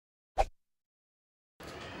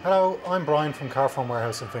Hello, I'm Brian from Carphone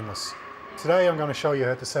Warehouse in Finglas. Today I'm going to show you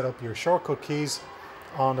how to set up your shortcut keys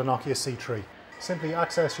on the Nokia C3. Simply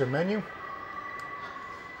access your menu,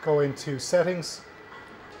 go into Settings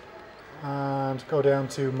and go down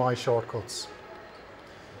to My Shortcuts.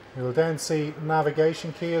 You will then see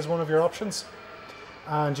Navigation key as one of your options,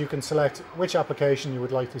 and you can select which application you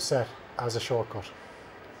would like to set as a shortcut.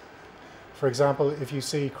 For example, if you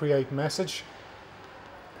see Create Message,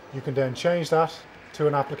 you can then change that to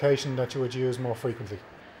an application that you would use more frequently.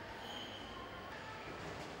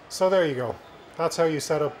 So there you go. That's how you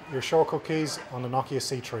set up your shortcut keys on the Nokia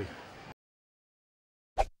C3.